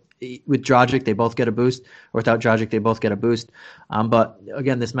 With Dragic, they both get a boost. Or without Dragic, they both get a boost. But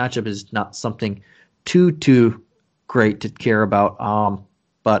again, this matchup is not something too great to care about.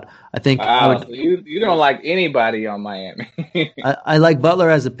 But I think so you don't like anybody on Miami. I like Butler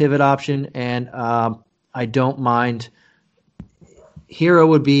as a pivot option, and I don't mind. Hero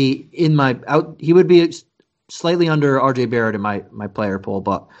would be he would be slightly under RJ Barrett in my player pool,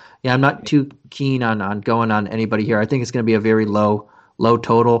 but yeah, I'm not too keen on going on anybody here. I think it's going to be a very low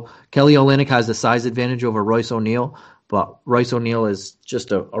total. Kelly Olynyk has the size advantage over Royce O'Neal, but Royce O'Neal is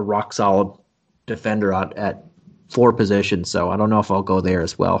just a rock solid defender at 4 positions, so I don't know if I'll go there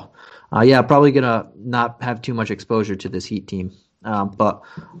as well. Probably going to not have too much exposure to this Heat team. But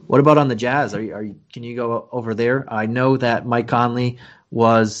what about on the Jazz? Can you go over there? I know that Mike Conley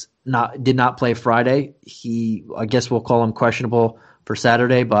did not play Friday. I guess we'll call him questionable for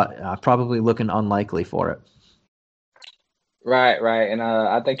Saturday, but probably looking unlikely for it. Right. And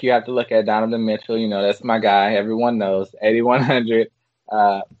I think you have to look at Donovan Mitchell. That's my guy. Everyone knows 8,100.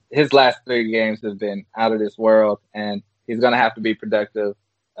 His last 3 games have been out of this world, and he's going to have to be productive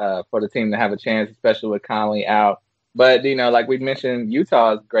for the team to have a chance, especially with Conley out. But, like we mentioned,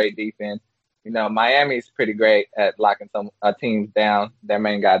 Utah's great defense. Miami's pretty great at locking some teams down, their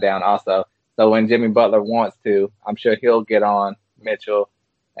main guy down also. So when Jimmy Butler wants to, I'm sure he'll get on Mitchell.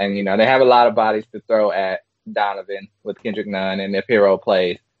 And, they have a lot of bodies to throw at Donovan with Kendrick Nunn and if Hero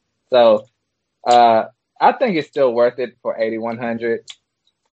plays. So I think it's still worth it for 8,100.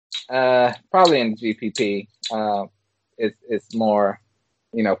 Probably in GPP. It's more,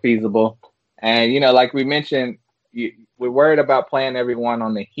 feasible. And, like we mentioned, we're worried about playing everyone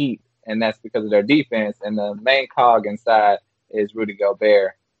on the Heat, and that's because of their defense. And the main cog inside is Rudy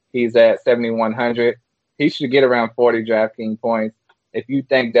Gobert. He's at 7,100. He should get around 40 DraftKings points. If you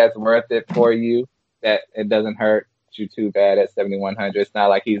think that's worth it for you, that it doesn't hurt you too bad at 7,100. It's not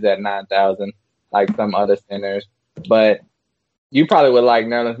like he's at 9,000 like some other centers. But you probably would like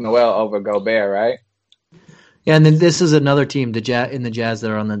Nerlens Noel over Gobert, right? Yeah, and then this is another team, in the Jazz,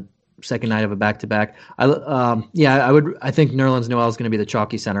 that are on the second night of a back-to-back. I think Nerlens Noel is going to be the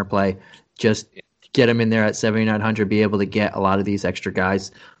chalky center play. Just get him in there at 7,900, be able to get a lot of these extra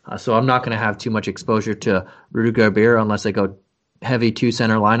guys. So I'm not going to have too much exposure to Rudy Gobert unless I go heavy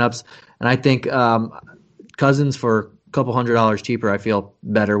 2-center lineups. And I think Cousins for a couple $100 cheaper, I feel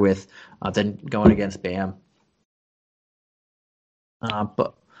better with than going against Bam.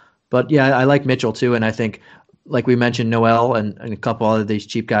 But yeah, I like Mitchell too, and I think, like we mentioned, Noel and a couple of these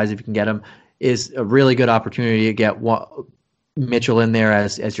cheap guys, if you can get them, is a really good opportunity to get Mitchell in there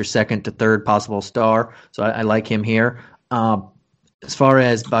as your second to third possible star. So I like him here. As far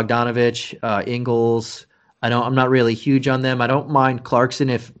as Bogdanovich, Ingles, I'm not really huge on them. I don't mind Clarkson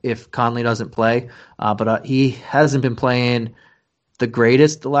if Conley doesn't play, but he hasn't been playing the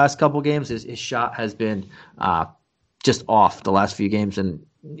greatest the last couple games. His shot has been just off the last few games, and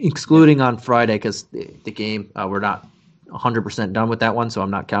excluding on Friday because the game, we're not 100% done with that one, so I'm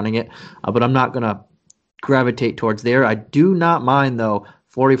not counting it. But I'm not going to gravitate towards there. I do not mind, though,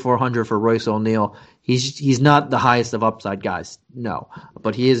 4,400 for Royce O'Neal. He's not the highest of upside guys, no.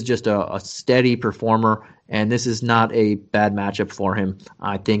 But he is just a steady performer, and this is not a bad matchup for him.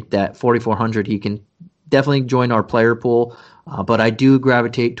 I think that 4,400, he can definitely join our player pool, but I do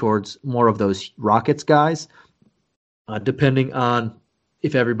gravitate towards more of those Rockets guys. Depending on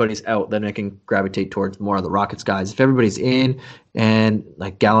if everybody's out, then I can gravitate towards more of the Rockets guys. If everybody's in and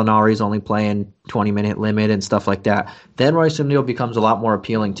like Gallinari's only playing 20-minute limit and stuff like that, then Royce O'Neal becomes a lot more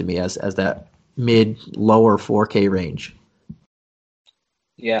appealing to me as that mid-lower 4K range.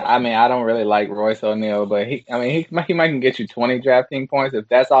 Yeah, I don't really like Royce O'Neal, but he might get you 20 DraftKings points. If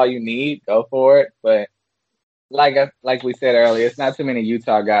that's all you need, go for it. But like we said earlier, it's not too many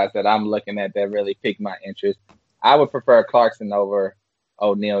Utah guys that I'm looking at that really pique my interest. I would prefer Clarkson over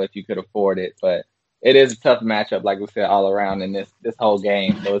O'Neal if you could afford it, but it is a tough matchup, like we said, all around in this whole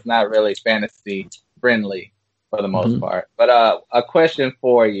game. So it's not really fantasy friendly for the most part. But a question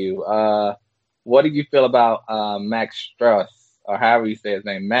for you: what do you feel about Max Struess, or however you say his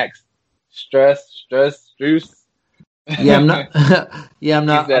name, Max Struess? Yeah, I'm not. Yeah, I'm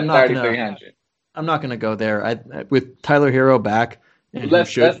not. He's at 3,300. I'm not gonna go there. With Tyler Hero back.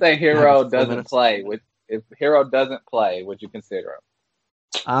 Let's say Hero doesn't play. If Hero doesn't play, would you consider him?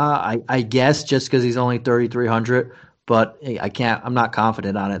 I guess just because he's only 3,300, but I can't. I'm not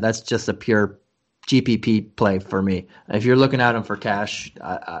confident on it. That's just a pure GPP play for me. If you're looking at him for cash,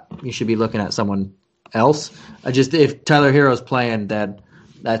 you should be looking at someone else. If Tyler Hero's playing, then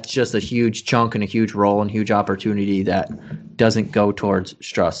that's just a huge chunk and a huge role and huge opportunity that doesn't go towards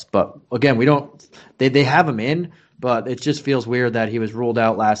Struess. But again, we don't. They have him in, but it just feels weird that he was ruled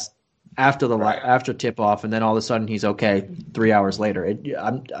out after tip off, and then all of a sudden he's okay 3 hours later.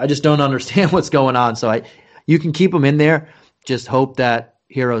 I just don't understand what's going on. So you can keep him in there. Just hope that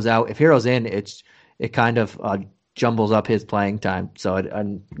Hero's out. If Hero's in, it kind of jumbles up his playing time. So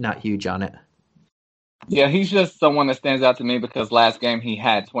I'm not huge on it. Yeah, he's just someone that stands out to me because last game he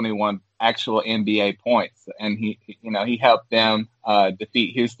had 21 actual NBA points, and he helped them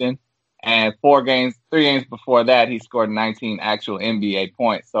defeat Houston. And 3 games before that, he scored 19 actual NBA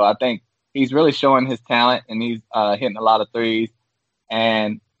points. So I think he's really showing his talent, and he's hitting a lot of threes.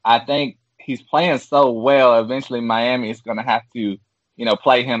 And I think he's playing so well. Eventually, Miami is going to have to,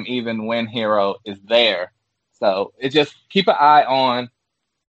 play him even when Hero is there. So it just keep an eye on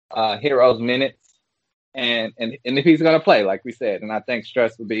Hero's minutes, and if he's going to play, like we said. And I think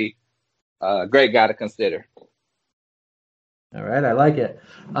Struess would be a great guy to consider. All right, I like it.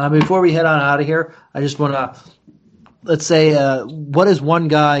 Before we head on out of here, I just want to, let's say, what is one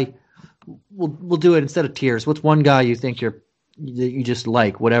guy? We'll do it instead of tiers. What's one guy you think you just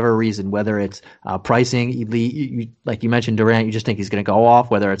like, whatever reason, whether it's pricing, like you mentioned Durant, you just think he's going to go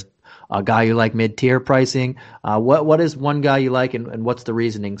off. Whether it's a guy you like mid-tier pricing, what is one guy you like, and what's the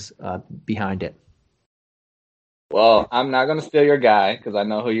reasonings behind it? Well, I'm not going to steal your guy because I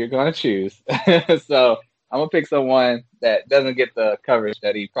know who you're going to choose. So I'm going to pick someone that doesn't get the coverage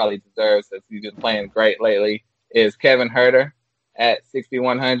that he probably deserves since he's been playing great lately, is Kevin Huerter at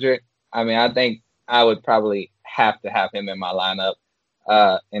 6,100. I mean, I think I would probably have to have him in my lineup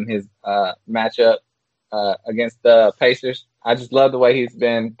in his matchup against the Pacers. I just love the way he's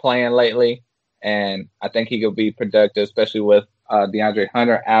been playing lately, and I think he could be productive, especially with DeAndre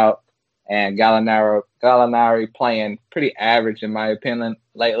Hunter out and Gallinari playing pretty average, in my opinion,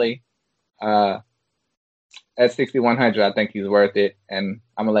 lately. At 6,100, I think he's worth it, and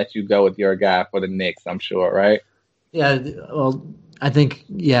I'm going to let you go with your guy for the Knicks, I'm sure, right? Yeah, well, I think,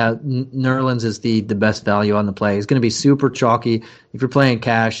 Nerlens is the best value on the play. He's going to be super chalky. If you're playing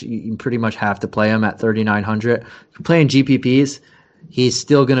cash, you pretty much have to play him at 3,900. If you're playing GPPs, he's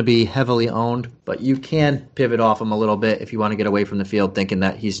still going to be heavily owned, but you can pivot off him a little bit if you want to get away from the field, thinking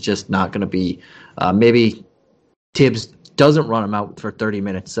that he's just not going to be maybe Tibbs doesn't run him out for 30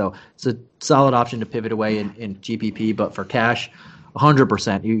 minutes. So it's a solid option to pivot away in GPP, but for cash,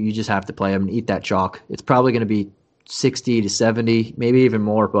 100%, you just have to play him and eat that chalk. It's probably going to be 60 to 70, maybe even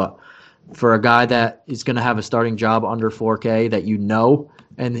more, but for a guy that is going to have a starting job under 4K that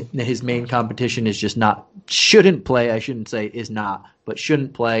and his main competition is just shouldn't play, but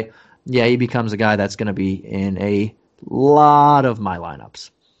shouldn't play, he becomes a guy that's going to be in a lot of my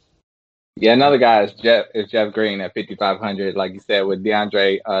lineups. Yeah, another guy is Jeff Green at 5,500. Like you said, with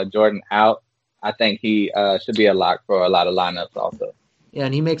DeAndre Jordan out, I think he should be a lock for a lot of lineups also. Yeah,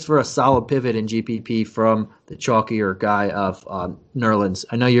 and he makes for a solid pivot in GPP from the chalkier guy of Nerlens.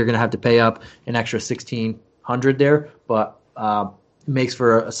 I know you're going to have to pay up an extra 1,600 there, but makes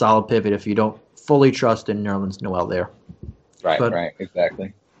for a solid pivot if you don't fully trust in Nerlens Noel there. Right,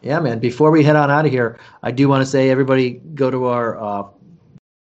 exactly. Yeah, man. Before we head on out of here, I do want to say everybody go to our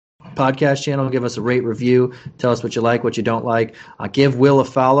podcast channel, give us a rate, review, tell us what you like, what you don't like. Give Will a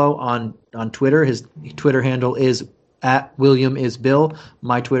follow on Twitter. His Twitter handle is @WilliamIsBill.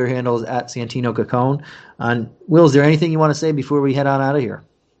 My Twitter handle is @SantinoCacone. Will, is there anything you want to say before we head on out of here?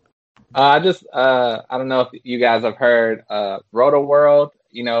 I don't know if you guys have heard Roto World,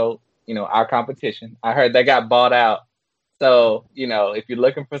 our competition. I heard they got bought out. So, if you're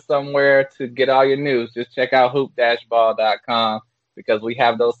looking for somewhere to get all your news, just check out hoop-ball.com. because we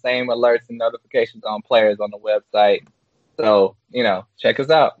have those same alerts and notifications on players on the website. So, check us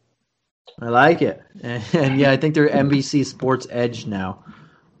out. I like it. And I think they're NBC Sports Edge now.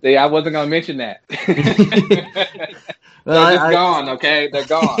 See, I wasn't going to mention that. They're gone, okay? They're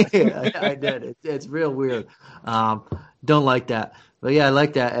gone. I did. It's real weird. Don't like that. But yeah, I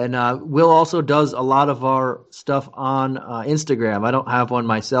like that. And Will also does a lot of our stuff on Instagram. I don't have one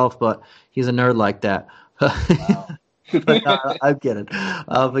myself, but he's a nerd like that. Wow. But I'm kidding.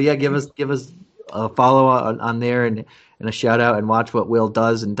 But yeah, give us a follow on there and a shout out and watch what Will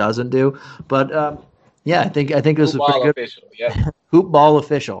does and doesn't do. But yeah, I think this was pretty good. Official, yeah. Hoop Ball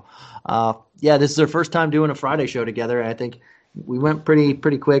official. Yeah, this is our first time doing a Friday show together. I think we went pretty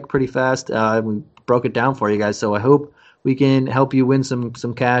quick, pretty fast. We broke it down for you guys. So I hope we can help you win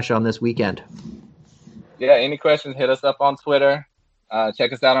some cash on this weekend. Yeah, any questions, hit us up on Twitter.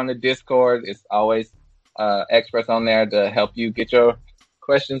 Check us out on the Discord. It's always experts on there to help you get your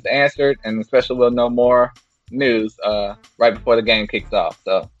questions answered, and especially we'll know more news right before the game kicks off.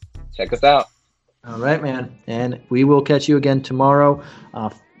 So check us out. All right, man. And we will catch you again tomorrow.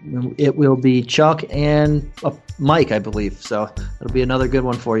 It will be Chuck and Mike, I believe. So it'll be another good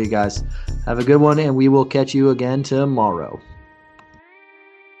one for you guys. Have a good one, and we will catch you again tomorrow.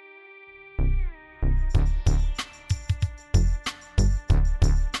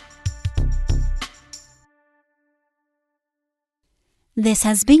 This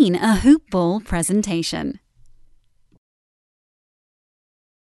has been a Hoop Ball presentation.